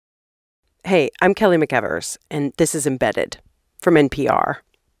Hey, I'm Kelly McEvers, and this is Embedded from NPR.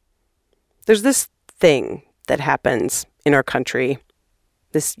 There's this thing that happens in our country,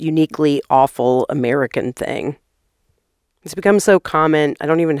 this uniquely awful American thing. It's become so common, I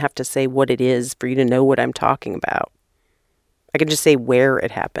don't even have to say what it is for you to know what I'm talking about. I can just say where it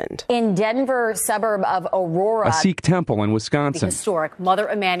happened. In Denver suburb of Aurora. A Sikh temple in Wisconsin. The historic Mother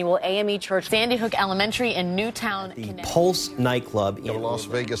Emanuel AME Church, Sandy Hook Elementary in Newtown. The Pulse nightclub in the Las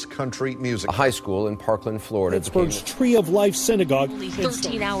Vegas Country Music. A high school in Parkland, Florida. Pittsburgh's Tree of Life Synagogue.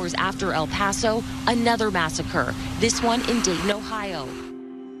 13 hours after El Paso, another massacre. This one in Dayton, Ohio.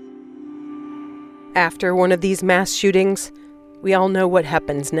 After one of these mass shootings, we all know what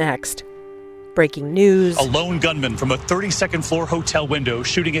happens next. Breaking news. A lone gunman from a 32nd floor hotel window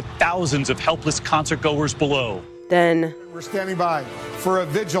shooting at thousands of helpless concertgoers below. Then we're standing by for a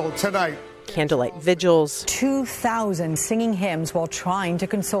vigil tonight. Candlelight vigils. 2,000 singing hymns while trying to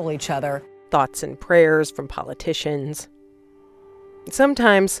console each other. Thoughts and prayers from politicians.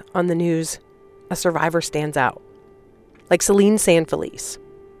 Sometimes on the news, a survivor stands out. Like Celine Sanfelice.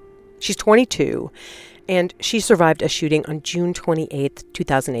 She's 22, and she survived a shooting on June 28th,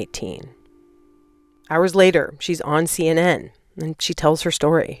 2018. Hours later, she's on CNN, and she tells her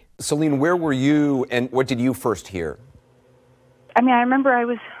story. Celine, where were you, and what did you first hear? I remember I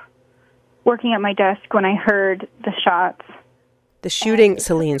was working at my desk when I heard the shots. The shooting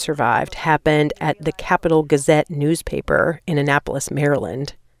Celine survived happened at the Capital Gazette newspaper in Annapolis,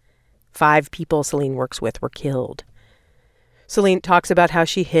 Maryland. 5 people Celine works with were killed. Celine talks about how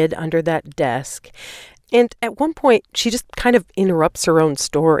she hid under that desk. And at one point, she just kind of interrupts her own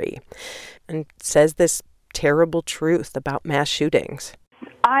story and says this terrible truth about mass shootings.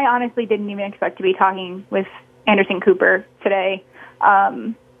 I honestly didn't even expect to be talking with Anderson Cooper today.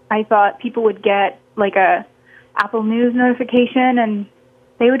 I thought people would get like a Apple News notification and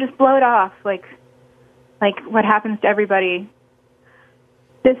they would just blow it off like what happens to everybody.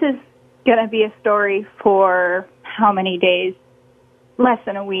 This is going to be a story for how many days? Less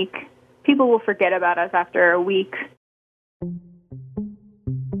than a week. People will forget about us after a week.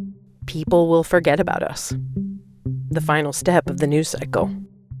 People will forget about us. The final step of the news cycle.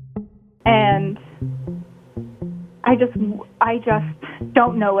 And I just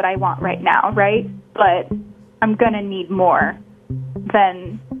don't know what I want right now, right? But I'm going to need more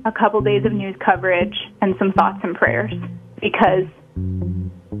than a couple days of news coverage and some thoughts and prayers, because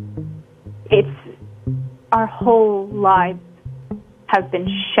it's our whole lives have been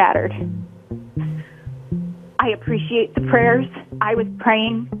shattered. I appreciate the prayers. I was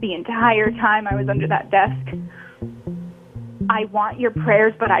praying the entire time I was under that desk. I want your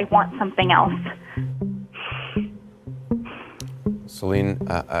prayers, but I want something else. Celine,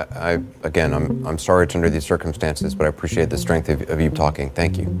 I'm sorry it's under these circumstances, but I appreciate the strength of you talking.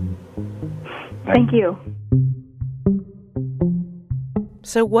 Thank you. Thank you.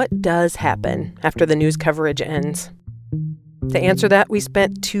 So what does happen after the news coverage ends? To answer that, we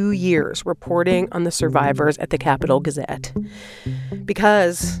spent 2 years reporting on the survivors at the Capital Gazette.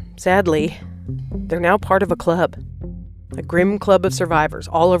 Because, sadly, they're now part of a club. A grim club of survivors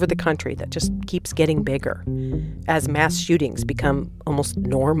all over the country that just keeps getting bigger as mass shootings become almost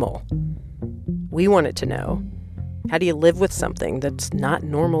normal. We wanted to know, how do you live with something that's not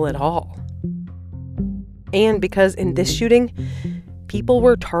normal at all? And because in this shooting, people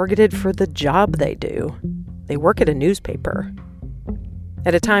were targeted for the job they do. They work at a newspaper.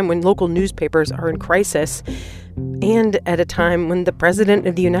 At a time when local newspapers are in crisis, and at a time when the President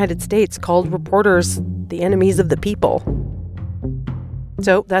of the United States called reporters the enemies of the people.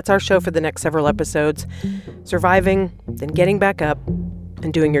 So that's our show for the next several episodes. Surviving, then getting back up,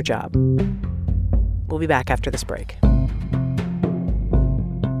 and doing your job. We'll be back after this break.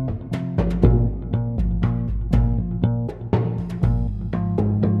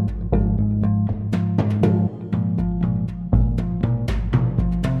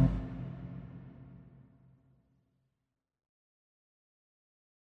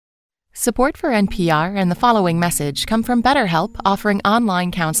 Support for NPR and the following message come from BetterHelp, offering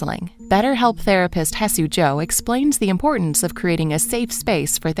online counseling. BetterHelp therapist Hesu Joe explains the importance of creating a safe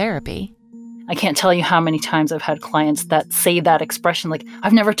space for therapy. I can't tell you how many times I've had clients that say that expression, like,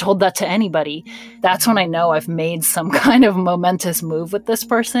 I've never told that to anybody. That's when I know I've made some kind of momentous move with this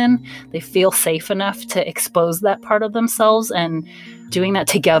person. They feel safe enough to expose that part of themselves, and doing that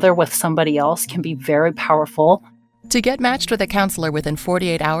together with somebody else can be very powerful. To get matched with a counselor within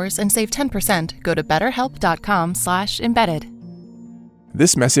 48 hours and save 10%, go to betterhelp.com/embedded.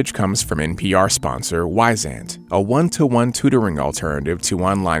 This message comes from NPR sponsor Wyzant, a one-to-one tutoring alternative to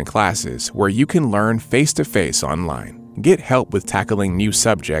online classes where you can learn face-to-face online. Get help with tackling new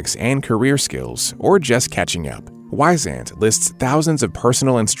subjects and career skills, or just catching up. Wyzant lists thousands of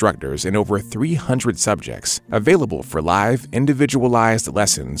personal instructors in over 300 subjects, available for live, individualized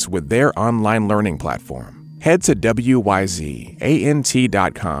lessons with their online learning platform. Head to wyzant.com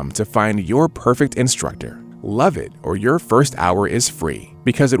to find your perfect instructor. Love it, or your first hour is free.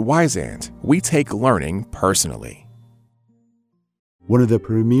 Because at Wyzant, we take learning personally. One of the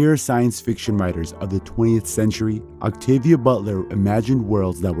premier science fiction writers of the 20th century, Octavia Butler imagined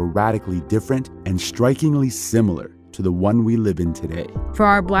worlds that were radically different and strikingly similar to the one we live in today. For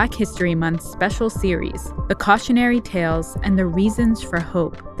our Black History Month special series, the cautionary tales and the reasons for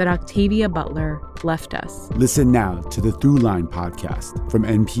hope that Octavia Butler left us. Listen now to the Throughline podcast from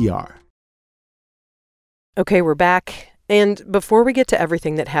NPR. Okay, we're back. And before we get to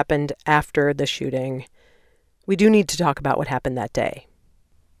everything that happened after the shooting, we do need to talk about what happened that day.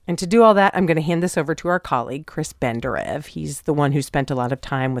 And to do all that, I'm going to hand this over to our colleague, Chris Benderev. He's the one who spent a lot of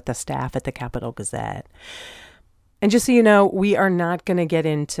time with the staff at the Capital Gazette. And just so you know, we are not going to get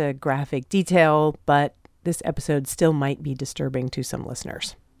into graphic detail, but this episode still might be disturbing to some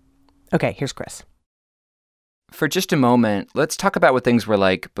listeners. Okay, here's Chris. For just a moment, let's talk about what things were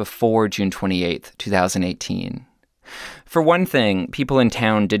like before June 28th, 2018. For one thing, people in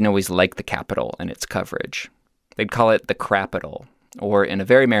town didn't always like the Capitol and its coverage. They'd call it the Crapital, or in a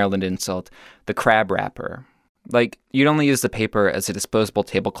very Maryland insult, the crab wrapper. Like, you'd only use the paper as a disposable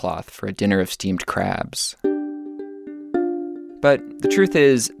tablecloth for a dinner of steamed crabs. But the truth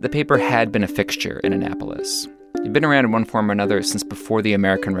is, the paper had been a fixture in Annapolis. It'd been around in one form or another since before the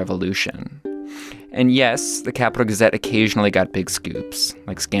American Revolution. And yes, the Capital Gazette occasionally got big scoops,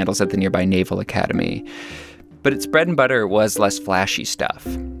 like scandals at the nearby Naval Academy. But its bread and butter was less flashy stuff.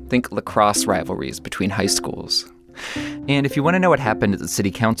 Think lacrosse rivalries between high schools. And if you want to know what happened at the city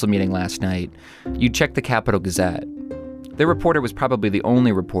council meeting last night, you'd check the Capital Gazette. Their reporter was probably the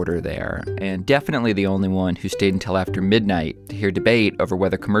only reporter there, and definitely the only one who stayed until after midnight to hear debate over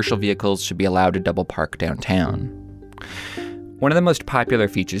whether commercial vehicles should be allowed to double park downtown. One of the most popular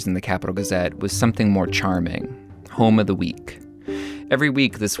features in the Capital Gazette was something more charming, Home of the Week. Every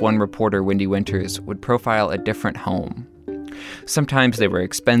week, this one reporter, Wendy Winters, would profile a different home. Sometimes they were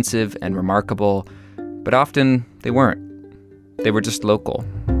expensive and remarkable, but often they weren't. They were just local.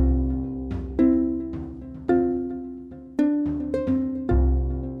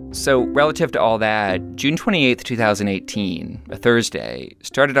 So relative to all that, June 28th, 2018, a Thursday,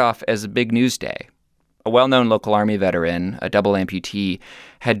 started off as a big news day. A well-known local Army veteran, a double amputee,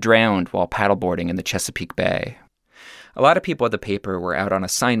 had drowned while paddleboarding in the Chesapeake Bay. A lot of people at the paper were out on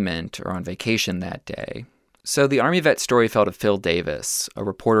assignment or on vacation that day. So the Army vet story fell to Phil Davis, a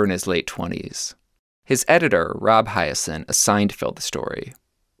reporter in his late 20s. His editor, Rob Hyacin, assigned Phil the story.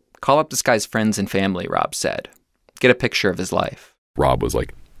 Call up this guy's friends and family, Rob said. Get a picture of his life. Rob was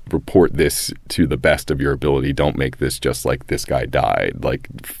like, report this to the best of your ability. Don't make this just like this guy died.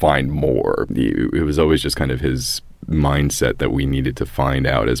 Like, find more. It was always just kind of his mindset that we needed to find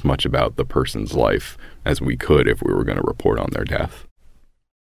out as much about the person's life as we could if we were going to report on their death.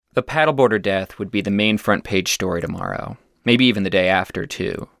 The paddleboarder death would be the main front page story tomorrow, maybe even the day after,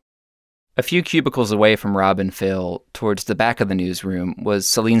 too. A few cubicles away from Rob and Phil, towards the back of the newsroom, was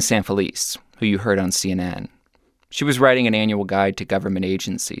Celine Sanfelice, who you heard on CNN. She was writing an annual guide to government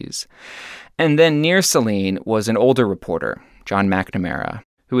agencies. And then near Celine was an older reporter, John McNamara,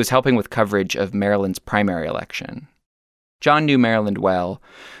 who was helping with coverage of Maryland's primary election. John knew Maryland well,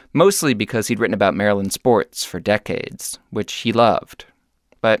 mostly because he'd written about Maryland sports for decades, which he loved.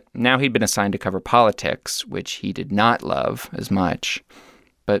 But now he'd been assigned to cover politics, which he did not love as much.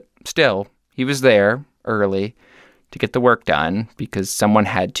 But still, he was there, early, to get the work done, because someone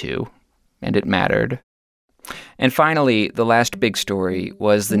had to, and it mattered. And finally, the last big story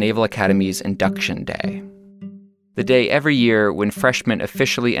was the Naval Academy's induction day. The day every year when freshmen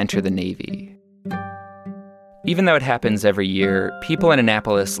officially enter the Navy. Even though it happens every year, people in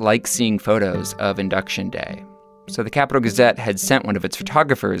Annapolis like seeing photos of induction day. So the Capital Gazette had sent one of its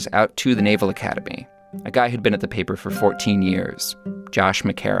photographers out to the Naval Academy, a guy who'd been at the paper for 14 years, Josh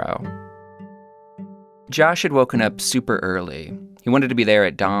McCarrow. Josh had woken up super early. He wanted to be there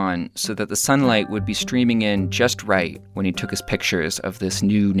at dawn so that the sunlight would be streaming in just right when he took his pictures of this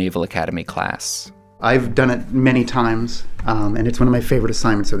new Naval Academy class. I've done it many times, and it's one of my favorite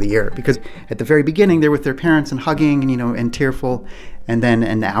assignments of the year, because at the very beginning, they're with their parents and hugging and, and tearful, and then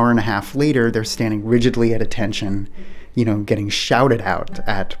an hour and a half later, they're standing rigidly at attention, getting shouted out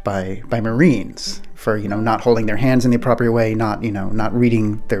at by Marines for, not holding their hands in the appropriate way, not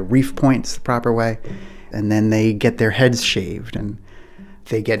reading their reef points the proper way. And then they get their heads shaved, and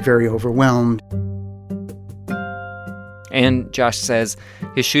they get very overwhelmed. And Josh says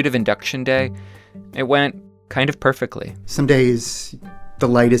his shoot of induction day, it went kind of perfectly. Some days the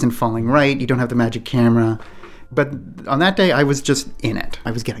light isn't falling right, you don't have the magic camera. But on that day, I was just in it.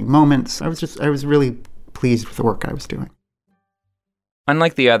 I was getting moments. I was really pleased with the work I was doing.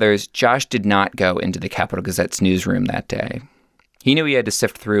 Unlike the others, Josh did not go into the Capital Gazette's newsroom that day. He knew he had to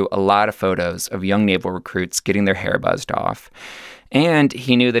sift through a lot of photos of young naval recruits getting their hair buzzed off. And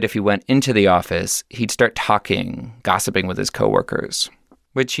he knew that if he went into the office, he'd start talking, gossiping with his coworkers,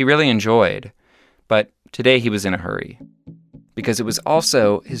 which he really enjoyed. But today he was in a hurry, because it was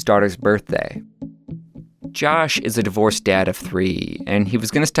also his daughter's birthday. Josh is a divorced dad of 3, and he was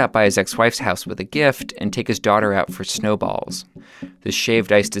going to stop by his ex-wife's house with a gift and take his daughter out for snowballs, this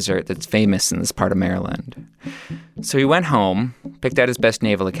shaved ice dessert that's famous in this part of Maryland. So he went home, picked out his best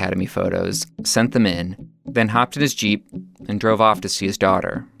Naval Academy photos, sent them in, then hopped in his Jeep and drove off to see his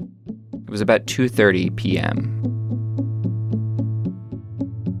daughter. It was about 2:30 p.m.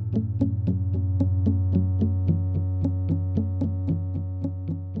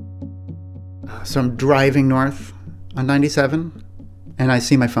 So I'm driving north on 97, and I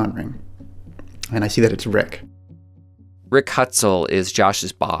see my phone ring. And I see that it's Rick. Rick Hutzel is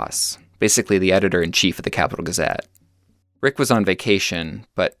Josh's boss, basically the editor-in-chief of the Capital Gazette. Rick was on vacation,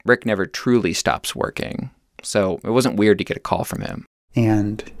 but Rick never truly stops working, so it wasn't weird to get a call from him.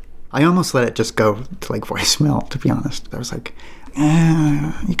 And I almost let it just go to like voicemail, to be honest. I was like,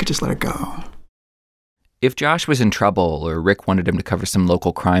 you could just let it go. If Josh was in trouble or Rick wanted him to cover some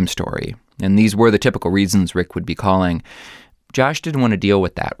local crime story, and these were the typical reasons Rick would be calling, Josh didn't want to deal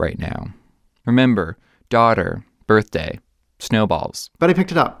with that right now. Remember, daughter, birthday, snowballs. But I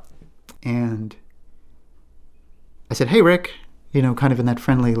picked it up, and I said, hey, Rick, kind of in that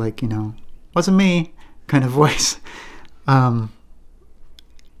friendly, wasn't me kind of voice. And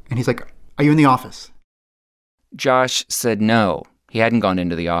he's like, are you in the office? Josh said no, he hadn't gone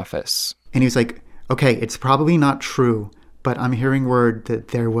into the office. And he was like, okay, it's probably not true, but I'm hearing word that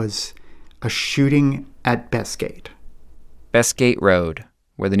there was a shooting at Bestgate. Bestgate Road,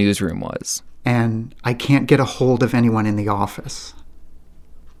 where the newsroom was. And I can't get a hold of anyone in the office.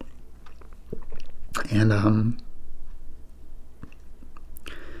 And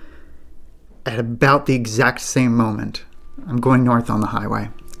at about the exact same moment, I'm going north on the highway,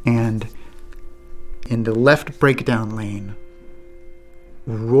 and in the left breakdown lane,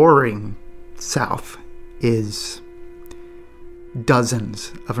 roaring south, is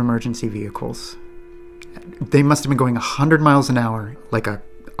dozens of emergency vehicles. They must have been going 100 miles an hour, like a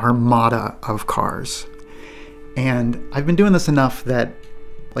armada of cars. And I've been doing this enough that,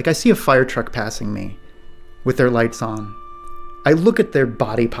 I see a fire truck passing me with their lights on. I look at their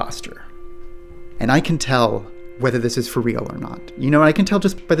body posture, and I can tell whether this is for real or not. I can tell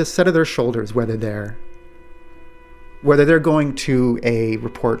just by the set of their shoulders whether they're going to a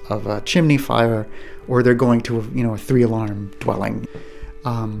report of a chimney fire or they're going to a 3-alarm dwelling.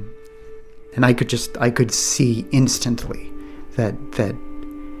 And I could see instantly that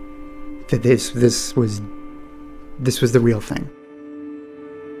this was the real thing.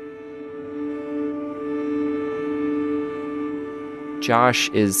 Josh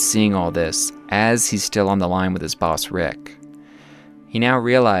is seeing all this as he's still on the line with his boss, Rick. He now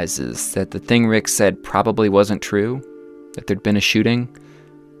realizes that the thing Rick said probably wasn't true, that there'd been a shooting,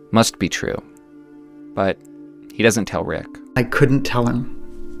 must be true. But he doesn't tell Rick. I couldn't tell him.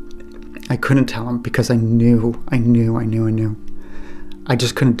 Because I knew. I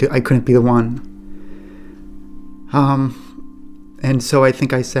just couldn't be the one. And so I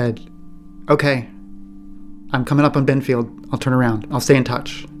think I said, okay, I'm coming up on Benfield. I'll turn around. I'll stay in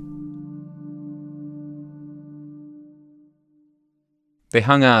touch. They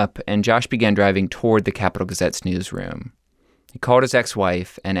hung up, and Josh began driving toward the Capital Gazette's newsroom. He called his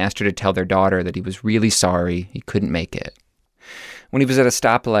ex-wife and asked her to tell their daughter that he was really sorry he couldn't make it. When he was at a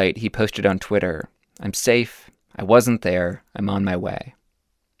stoplight, he posted on Twitter, "I'm safe. I wasn't there. I'm on my way."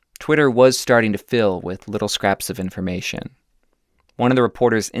 Twitter was starting to fill with little scraps of information. One of the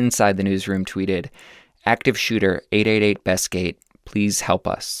reporters inside the newsroom tweeted, "Active shooter 888 Bestgate, please help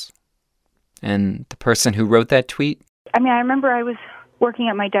us." And the person who wrote that tweet? I remember I was working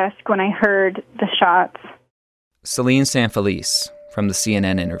at my desk when I heard the shots. Celine Sanfelice from the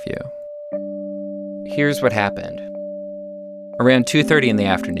CNN interview. Here's what happened. Around 2:30 in the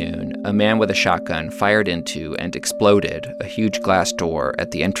afternoon, a man with a shotgun fired into and exploded a huge glass door at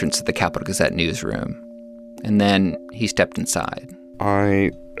the entrance of the Capital Gazette newsroom. And then he stepped inside.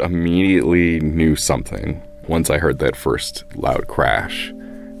 I immediately knew something once I heard that first loud crash,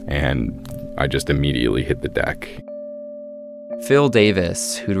 and I just immediately hit the deck. Phil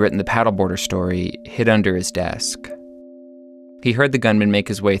Davis, who'd written the paddleboarder story, hid under his desk. He heard the gunman make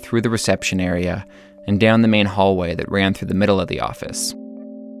his way through the reception area and down the main hallway that ran through the middle of the office,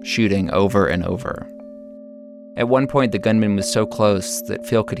 shooting over and over. At one point, the gunman was so close that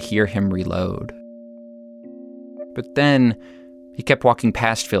Phil could hear him reload. But then, he kept walking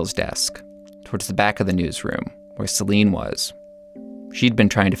past Phil's desk, towards the back of the newsroom, where Celine was. She'd been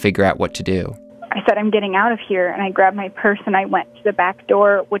trying to figure out what to do. I said, I'm getting out of here, and I grabbed my purse and I went to the back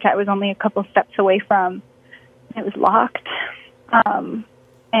door, which I was only a couple steps away from. It was locked.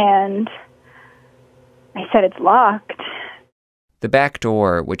 And I said, it's locked. The back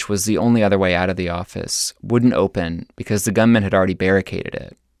door, which was the only other way out of the office, wouldn't open because the gunman had already barricaded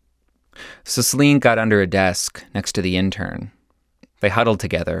it. So Celine got under a desk next to the intern. They huddled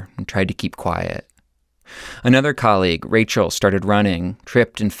together and tried to keep quiet. Another colleague, Rachel, started running,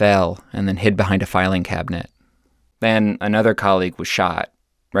 tripped and fell, and then hid behind a filing cabinet. Then another colleague was shot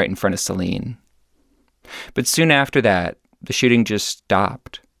right in front of Celine. But soon after that, the shooting just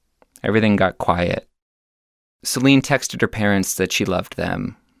stopped. Everything got quiet. Celine texted her parents that she loved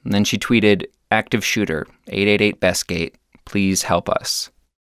them, and then she tweeted, "Active shooter, 888 Bestgate, please help us."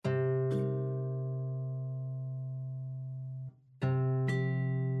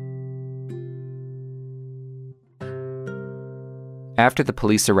 After the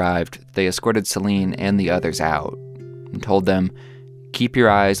police arrived, they escorted Celine and the others out and told them, "Keep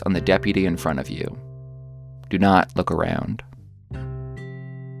your eyes on the deputy in front of you. Do not look around."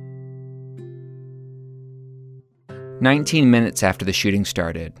 19 minutes after the shooting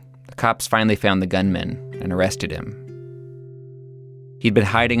started, the cops finally found the gunman and arrested him. He'd been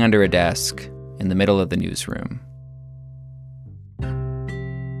hiding under a desk in the middle of the newsroom.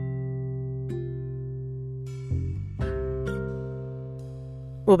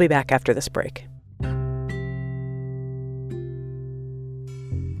 We'll be back after this break.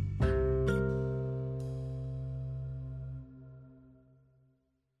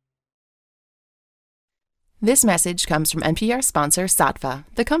 This message comes from NPR sponsor Saatva,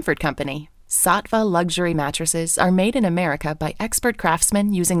 the comfort company. Saatva luxury mattresses are made in America by expert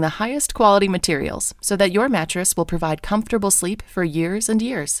craftsmen using the highest quality materials so that your mattress will provide comfortable sleep for years and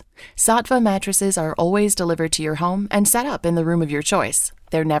years. Saatva mattresses are always delivered to your home and set up in the room of your choice.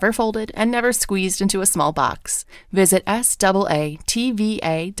 They're never folded and never squeezed into a small box. Visit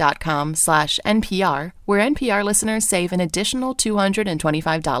SAATVA.com/NPR, where NPR listeners save an additional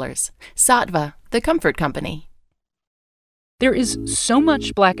 $225. Saatva, the comfort company. There is so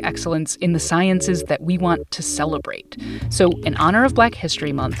much Black excellence in the sciences that we want to celebrate. So, in honor of Black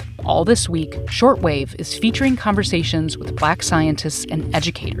History Month, all this week, Shortwave is featuring conversations with Black scientists and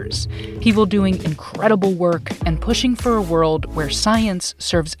educators, people doing incredible work and pushing for a world where science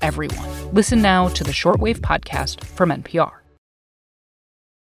serves everyone. Listen now to the Shortwave podcast from NPR.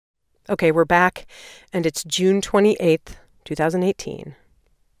 Okay, we're back, and it's June 28th, 2018.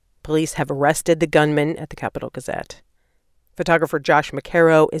 Police have arrested the gunman at the Capitol Gazette. Photographer Josh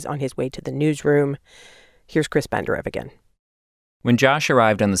McCarrow is on his way to the newsroom. Here's Chris Benderev again. When Josh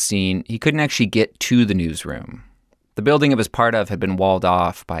arrived on the scene, he couldn't actually get to the newsroom. The building it was part of had been walled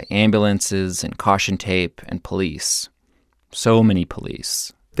off by ambulances and caution tape and police. So many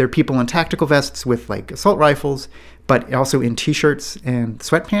police. There are people in tactical vests with, like, assault rifles, but also in T-shirts and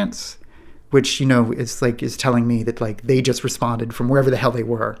sweatpants, which, you know, is telling me that, like, they just responded from wherever the hell they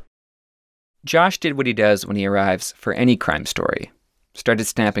were. Josh did what he does when he arrives for any crime story. Started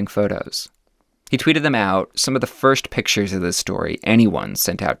snapping photos. He tweeted them out, some of the first pictures of this story anyone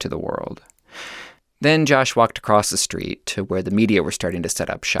sent out to the world. Then Josh walked across the street to where the media were starting to set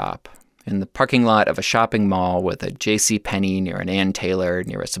up shop, in the parking lot of a shopping mall with a JCPenney near an Ann Taylor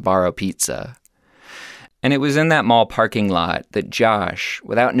near a Sbarro Pizza. And it was in that mall parking lot that Josh,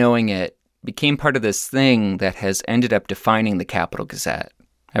 without knowing it, became part of this thing that has ended up defining the Capitol Gazette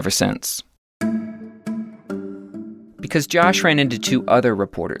ever since. Because Josh ran into two other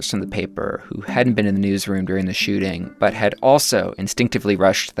reporters from the paper who hadn't been in the newsroom during the shooting, but had also instinctively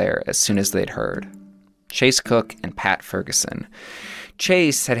rushed there as soon as they'd heard. Chase Cook and Pat Ferguson.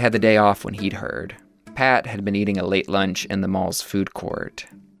 Chase had had the day off when he'd heard. Pat had been eating a late lunch in the mall's food court.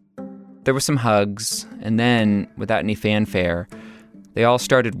 There were some hugs, and then, without any fanfare, they all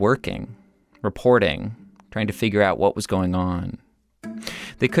started working, reporting, trying to figure out what was going on.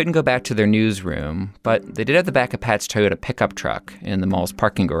 They couldn't go back to their newsroom, but they did have the back of Pat's Toyota pickup truck in the mall's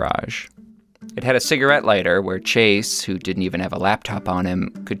parking garage. It had a cigarette lighter where Chase, who didn't even have a laptop on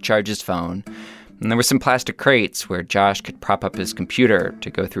him, could charge his phone. And there were some plastic crates where Josh could prop up his computer to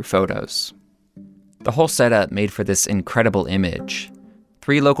go through photos. The whole setup made for this incredible image.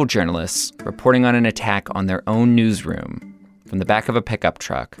 3 local journalists reporting on an attack on their own newsroom from the back of a pickup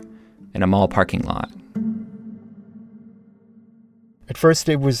truck in a mall parking lot. At first,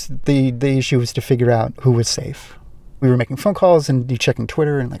 it was the issue was to figure out who was safe. We were making phone calls and checking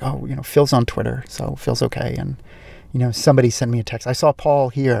Twitter and like, oh, Phil's on Twitter, so Phil's okay. And, somebody sent me a text. I saw Paul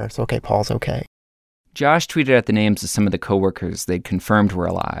here, so okay, Paul's okay. Josh tweeted out the names of some of the coworkers they'd confirmed were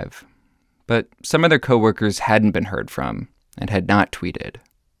alive. But some of their coworkers hadn't been heard from and had not tweeted.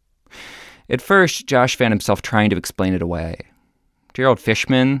 At first, Josh found himself trying to explain it away. Gerald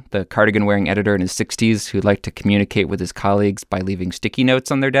Fishman, the cardigan-wearing editor in his 60s who liked to communicate with his colleagues by leaving sticky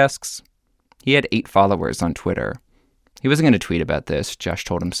notes on their desks, he had 8 followers on Twitter. He wasn't going to tweet about this, Josh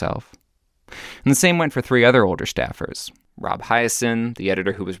told himself. And the same went for 3 other older staffers. Rob Hyacin, the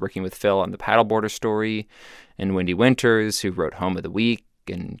editor who was working with Phil on the paddleboarder story, and Wendy Winters, who wrote Home of the Week,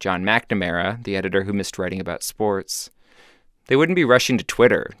 and John McNamara, the editor who missed writing about sports. They wouldn't be rushing to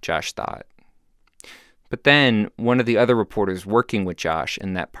Twitter, Josh thought. But then one of the other reporters working with Josh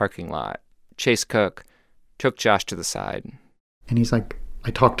in that parking lot, Chase Cook, took Josh to the side. And he's like,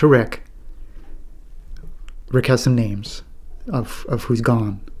 I talked to Rick. Rick has some names of who's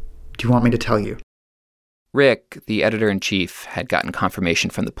gone. Do you want me to tell you? Rick, the editor-in-chief, had gotten confirmation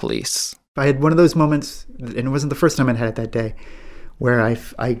from the police. I had one of those moments, and it wasn't the first time I'd had it that day, where I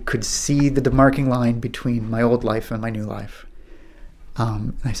could see the demarking line between my old life and my new life.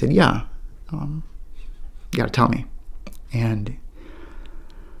 And I said, yeah, you got to tell me. And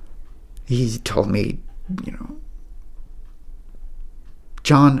he told me,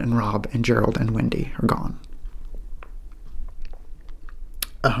 John and Rob and Gerald and Wendy are gone.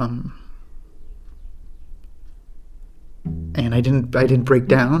 And I didn't break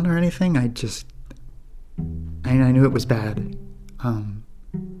down or anything. I knew it was bad. And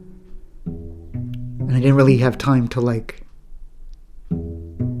I didn't really have time to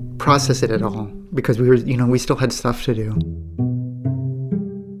process it at all because we still had stuff to do.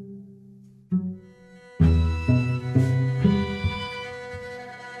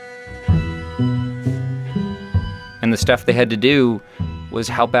 And the stuff they had to do was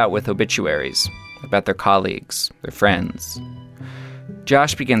help out with obituaries about their colleagues, their friends.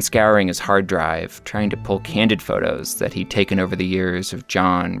 Josh began scouring his hard drive, trying to pull candid photos that he'd taken over the years of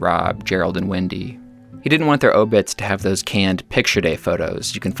John, Rob, Gerald, and Wendy. He didn't want their obits to have those canned picture day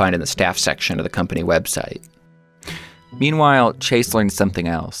photos you can find in the staff section of the company website. Meanwhile, Chase learned something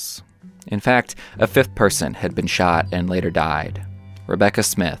else. In fact, a 5th person had been shot and later died. Rebecca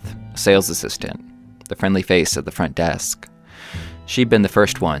Smith, a sales assistant, the friendly face at the front desk. She'd been the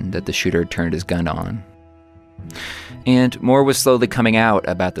first one that the shooter turned his gun on. And more was slowly coming out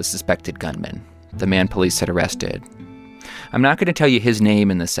about the suspected gunman, the man police had arrested. I'm not going to tell you his name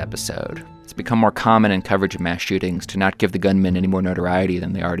in this episode. It's become more common in coverage of mass shootings to not give the gunman any more notoriety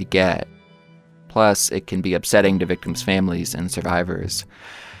than they already get. Plus, it can be upsetting to victims' families and survivors.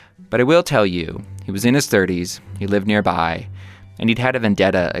 But I will tell you, he was in his 30s, he lived nearby, and he'd had a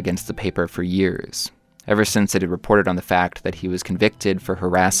vendetta against the paper for years, ever since it had reported on the fact that he was convicted for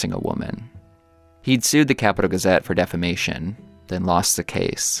harassing a woman. He'd sued the Capital Gazette for defamation, then lost the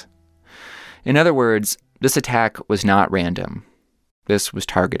case. In other words, this attack was not random. This was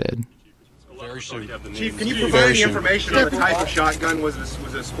targeted. Very soon. Chief, can you provide any information on the type of shotgun? Was it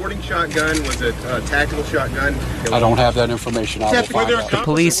a sporting shotgun? Was it a tactical shotgun? I don't have that information. I will find out. The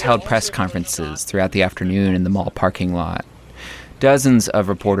police held press conferences throughout the afternoon in the mall parking lot. Dozens of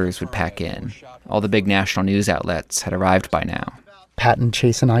reporters would pack in. All the big national news outlets had arrived by now. Pat and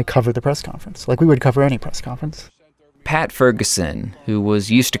Chase and I covered the press conference, like we would cover any press conference. Pat Ferguson, who was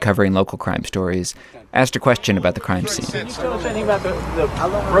used to covering local crime stories, asked a question about the crime scene. Can you tell us anything about the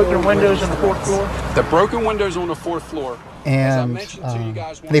broken windows on the 4th floor? The broken windows on the 4th floor. And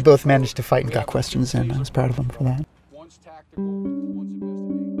they both managed to fight and got questions in. I was proud of them for that.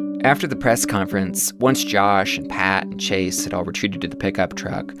 After the press conference, once Josh and Pat and Chase had all retreated to the pickup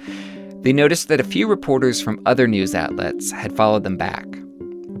truck, they noticed that a few reporters from other news outlets had followed them back.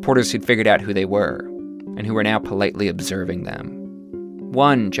 Reporters who'd figured out who they were and who were now politely observing them.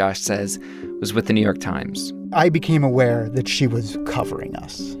 One, Josh says, was with the New York Times. I became aware that she was covering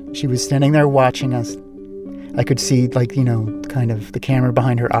us. She was standing there watching us. I could see, kind of the camera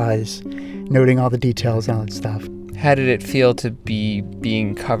behind her eyes, noting all the details and all that stuff. How did it feel to be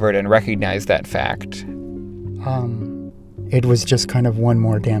being covered and recognize that fact? It was just kind of one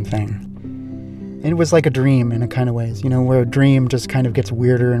more damn thing. It was like a dream in a kind of ways, where a dream just kind of gets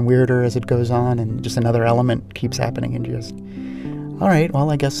weirder and weirder as it goes on, and just another element keeps happening, and just, all right,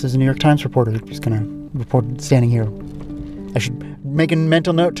 well, I guess as a New York Times reporter, just gonna report standing here. I should make a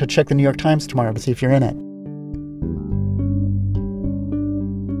mental note to check the New York Times tomorrow to see if you're in it.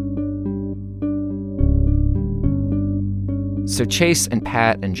 So Chase and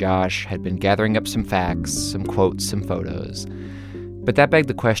Pat and Josh had been gathering up some facts, some quotes, some photos. But that begged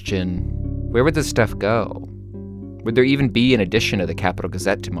the question, where would this stuff go? Would there even be an edition of the Capital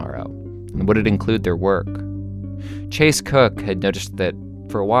Gazette tomorrow? And would it include their work? Chase Cook had noticed that,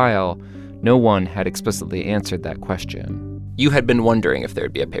 for a while, no one had explicitly answered that question. You had been wondering if there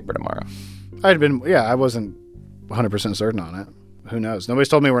would be a paper tomorrow. I wasn't 100% certain on it. Who knows? Nobody's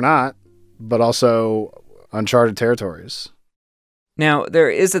told me we're not, but also uncharted territories. Now, there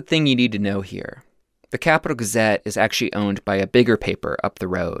is a thing you need to know here. The Capital Gazette is actually owned by a bigger paper up the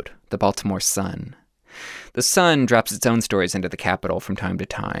road, the Baltimore Sun. The Sun drops its own stories into the Capitol from time to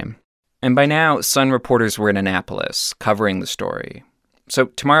time. And by now, Sun reporters were in Annapolis, covering the story. So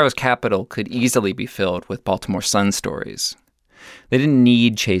tomorrow's Capitol could easily be filled with Baltimore Sun stories. They didn't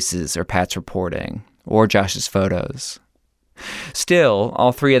need Chase's or Pat's reporting, or Josh's photos. Still,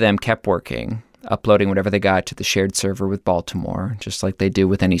 all three of them kept working, uploading whatever they got to the shared server with Baltimore, just like they do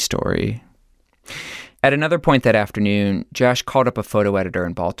with any story. At another point that afternoon, Josh called up a photo editor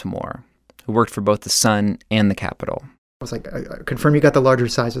in Baltimore, who worked for both the Sun and the Capitol. I was like, I confirm you got the larger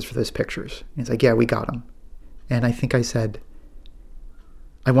sizes for those pictures. And he's like, yeah, we got them. And I think I said,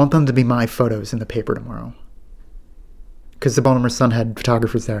 I want them to be my photos in the paper tomorrow. Because the Baltimore Sun had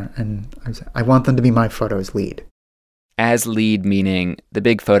photographers there, and I want them to be my photos lead. As lead meaning the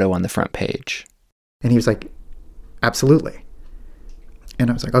big photo on the front page. And he was like, absolutely. And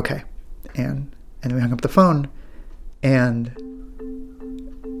I was like, okay. And then we hung up the phone, and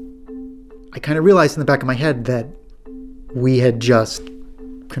I kind of realized in the back of my head that we had just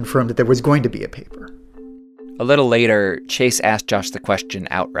confirmed that there was going to be a paper. A little later, Chase asked Josh the question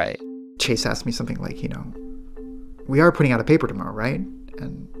outright. Chase asked me something like, we are putting out a paper tomorrow, right?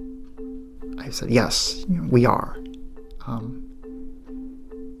 And I said, yes, we are.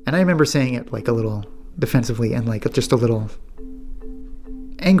 And I remember saying it like a little defensively and like just a little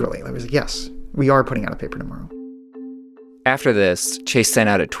angrily. I was like, yes, we are putting out a paper tomorrow. After this, Chase sent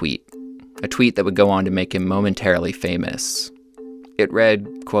out a tweet that would go on to make him momentarily famous. It read,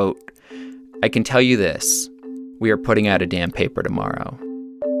 quote, I can tell you this, we are putting out a damn paper tomorrow.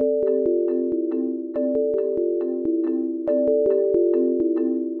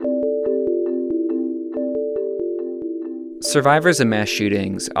 Survivors of mass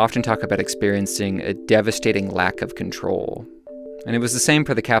shootings often talk about experiencing a devastating lack of control. And it was the same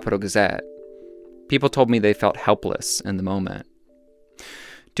for the Capital Gazette. People told me they felt helpless in the moment.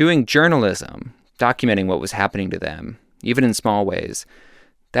 Doing journalism, documenting what was happening to them, even in small ways,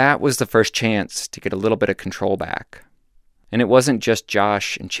 that was the first chance to get a little bit of control back. And it wasn't just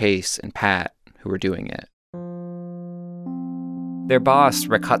Josh and Chase and Pat who were doing it. Their boss,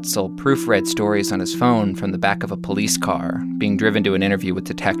 Rick Hutzel, proofread stories on his phone from the back of a police car, being driven to an interview with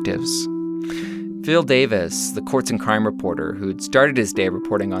detectives. Phil Davis, the courts and crime reporter who'd started his day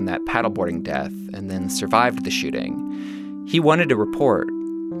reporting on that paddleboarding death and then survived the shooting, he wanted to report,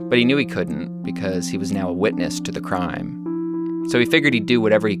 but he knew he couldn't because he was now a witness to the crime. So he figured he'd do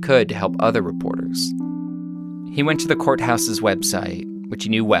whatever he could to help other reporters. He went to the courthouse's website, which he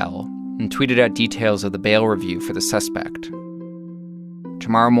knew well, and tweeted out details of the bail review for the suspect.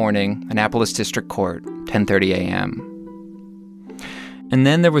 Tomorrow morning, Annapolis District Court, 10:30 a.m. And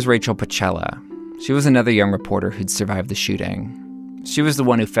then there was Rachel Pacella. She was another young reporter who'd survived the shooting. She was the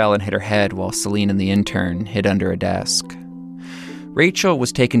one who fell and hit her head while Celine and the intern hid under a desk. Rachel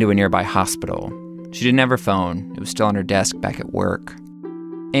was taken to a nearby hospital. She didn't have her phone. It was still on her desk back at work.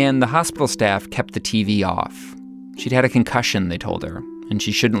 And the hospital staff kept the TV off. She'd had a concussion, they told her, and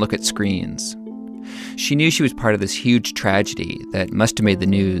she shouldn't look at screens. She knew she was part of this huge tragedy that must have made the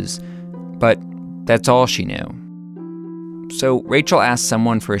news, but that's all she knew. So Rachel asked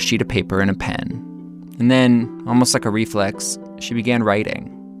someone for a sheet of paper and a pen. And then, almost like a reflex, she began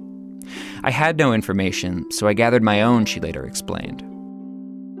writing. I had no information, so I gathered my own, she later explained.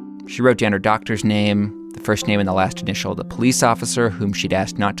 She wrote down her doctor's name, the first name and the last initial of the police officer whom she'd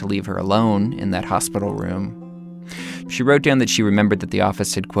asked not to leave her alone in that hospital room. She wrote down that she remembered that the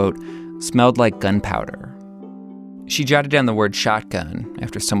office had, quote, smelled like gunpowder. She jotted down the word shotgun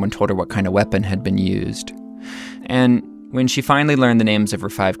after someone told her what kind of weapon had been used. And when she finally learned the names of her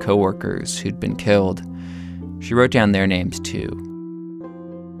 5 coworkers who'd been killed, she wrote down their names too.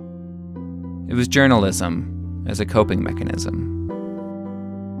 It was journalism as a coping mechanism.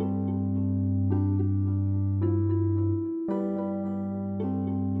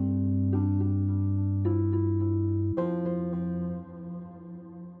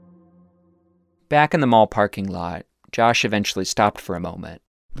 Back in the mall parking lot, Josh eventually stopped for a moment.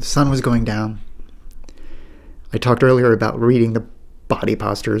 The sun was going down. I talked earlier about reading the body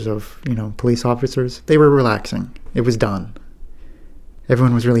postures of, police officers. They were relaxing. It was done.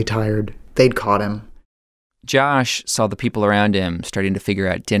 Everyone was really tired. They'd caught him. Josh saw the people around him starting to figure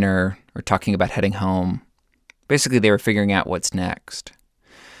out dinner or talking about heading home. Basically, they were figuring out what's next.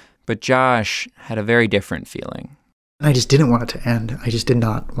 But Josh had a very different feeling. I just didn't want it to end. I just did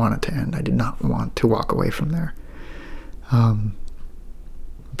not want it to end. I did not want to walk away from there.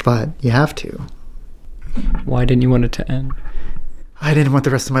 But you have to. Why didn't you want it to end? I didn't want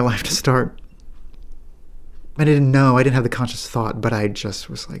the rest of my life to start. I didn't know. I didn't have the conscious thought, but I just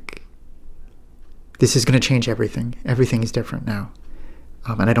was like, this is going to change everything. Everything is different now.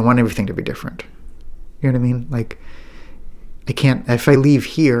 And I don't want everything to be different. You know what I mean? Like, I can't, if I leave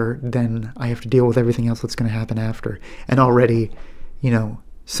here, then I have to deal with everything else that's going to happen after. And already,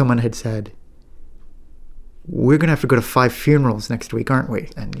 someone had said, we're going to have to go to 5 funerals next week, aren't we?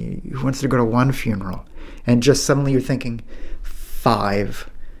 And who wants to go to 1 funeral? And just suddenly you're thinking, 5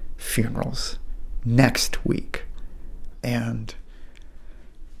 funerals next week. And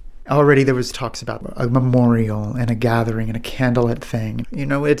already there was talks about a memorial and a gathering and a candlelit thing.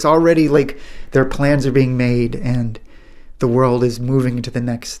 It's already like their plans are being made and the world is moving into the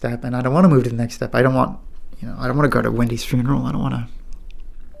next step. And I don't want to move to the next step. I don't want to go to Wendy's funeral. I don't want to.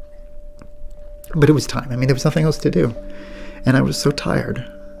 But it was time. I mean, there was nothing else to do. And I was so tired.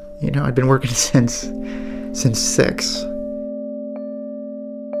 I'd been working since 6.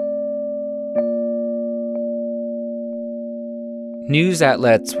 News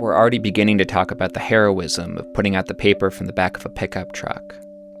outlets were already beginning to talk about the heroism of putting out the paper from the back of a pickup truck.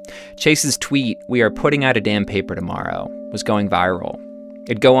 Chase's tweet, "We are putting out a damn paper tomorrow," was going viral.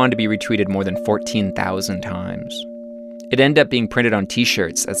 It'd go on to be retweeted more than 14,000 times. It ended up being printed on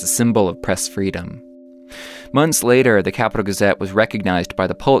T-shirts as a symbol of press freedom. Months later, the Capital Gazette was recognized by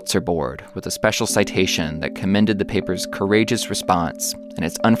the Pulitzer Board with a special citation that commended the paper's courageous response and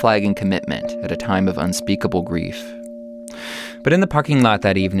its unflagging commitment at a time of unspeakable grief. But in the parking lot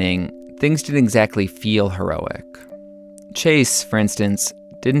that evening, things didn't exactly feel heroic. Chase, for instance,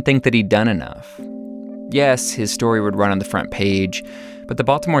 didn't think that he'd done enough. Yes, his story would run on the front page, but the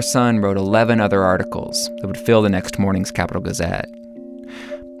Baltimore Sun wrote 11 other articles that would fill the next morning's Capital Gazette.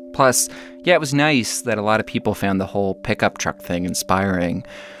 Plus, yeah, it was nice that a lot of people found the whole pickup truck thing inspiring,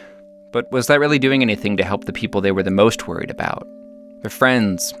 but was that really doing anything to help the people they were the most worried about? Their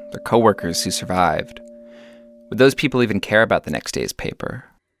friends, their coworkers who survived? Would those people even care about the next day's paper?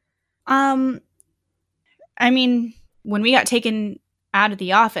 I mean, when we got taken out of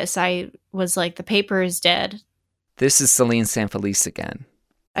the office, I was like, the paper is dead. This is Celine Sanfelice again.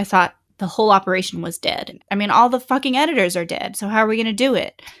 I thought the whole operation was dead. I mean, all the fucking editors are dead, so how are we going to do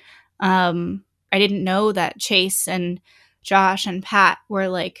it? I didn't know that Chase and Josh and Pat were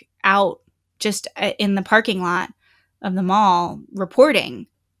like out just in the parking lot of the mall reporting.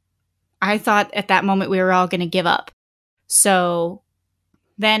 I thought at that moment we were all going to give up. So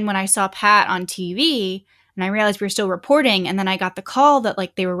then when I saw Pat on TV and I realized we were still reporting, and then I got the call that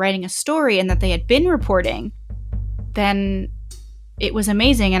like they were writing a story and that they had been reporting, then it was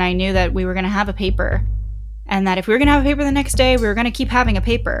amazing. And I knew that we were going to have a paper, and that if we were going to have a paper the next day, we were going to keep having a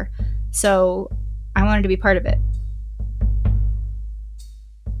paper. So I wanted to be part of it.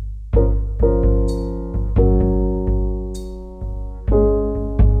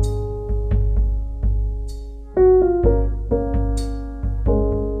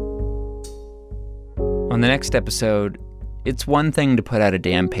 On the next episode, it's one thing to put out a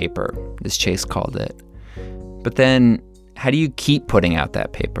damn paper, as Chase called it. But then, how do you keep putting out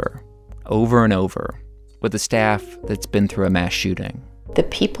that paper, over and over, with a staff that's been through a mass shooting? The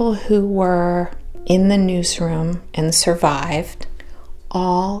people who were in the newsroom and survived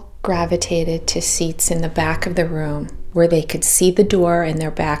all gravitated to seats in the back of the room where they could see the door and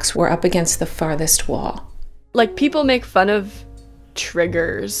their backs were up against the farthest wall. Like, people make fun of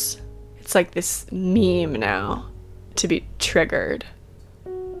triggers. It's like this meme now to be triggered,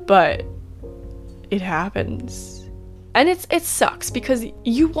 but it happens. And it sucks because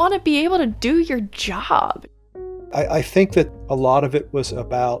you want to be able to do your job. I think that a lot of it was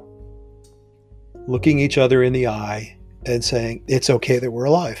about looking each other in the eye and saying, it's okay that we're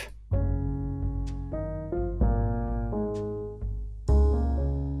alive.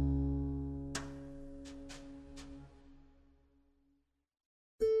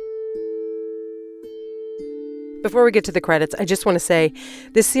 Before we get to the credits, I just want to say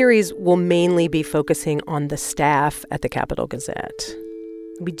this series will mainly be focusing on the staff at the Capital Gazette.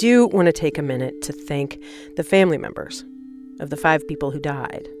 We do want to take a minute to thank the family members of the 5 people who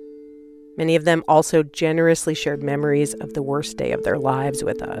died. Many of them also generously shared memories of the worst day of their lives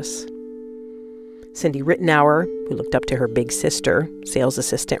with us. Cindy Rittenauer, who looked up to her big sister, sales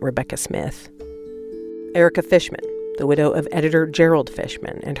assistant Rebecca Smith. Erica Fishman, the widow of editor Gerald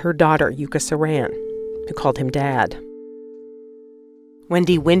Fishman, and her daughter Yuka Saran. who called him Dad.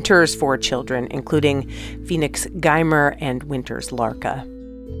 Wendy Winter's 4 children, including Phoenix Geimer and Winters Larka.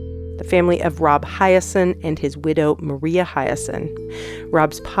 The family of Rob Hyacin and his widow, Maria Hyacin.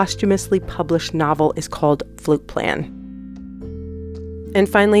 Rob's posthumously published novel is called Float Plan. And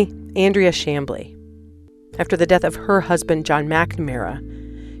finally, Andrea Chambly. After the death of her husband, John McNamara,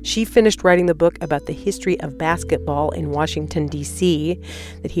 she finished writing the book about the history of basketball in Washington, D.C.,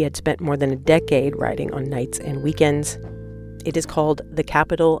 that he had spent more than a decade writing on nights and weekends. It is called The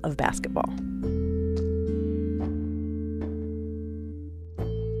Capital of Basketball.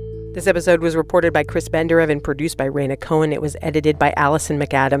 This episode was reported by Chris Benderev and produced by Raina Cohen. It was edited by Allison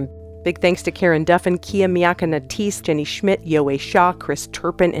McAdam. Big thanks to Karen Duffin, Kia Miaka Natis, Jenny Schmidt, Yoe Shaw, Chris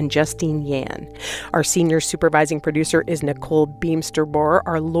Turpin, and Justine Yan. Our senior supervising producer is Nicole Beamster-Borer.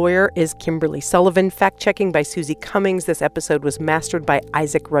 Our lawyer is Kimberly Sullivan. Fact-checking by Susie Cummings. This episode was mastered by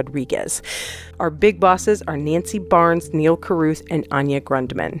Isaac Rodriguez. Our big bosses are Nancy Barnes, Neil Carruth, and Anya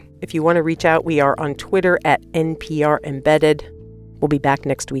Grundman. If you want to reach out, we are on Twitter at NPR Embedded. We'll be back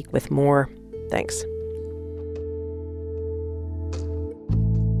next week with more. Thanks.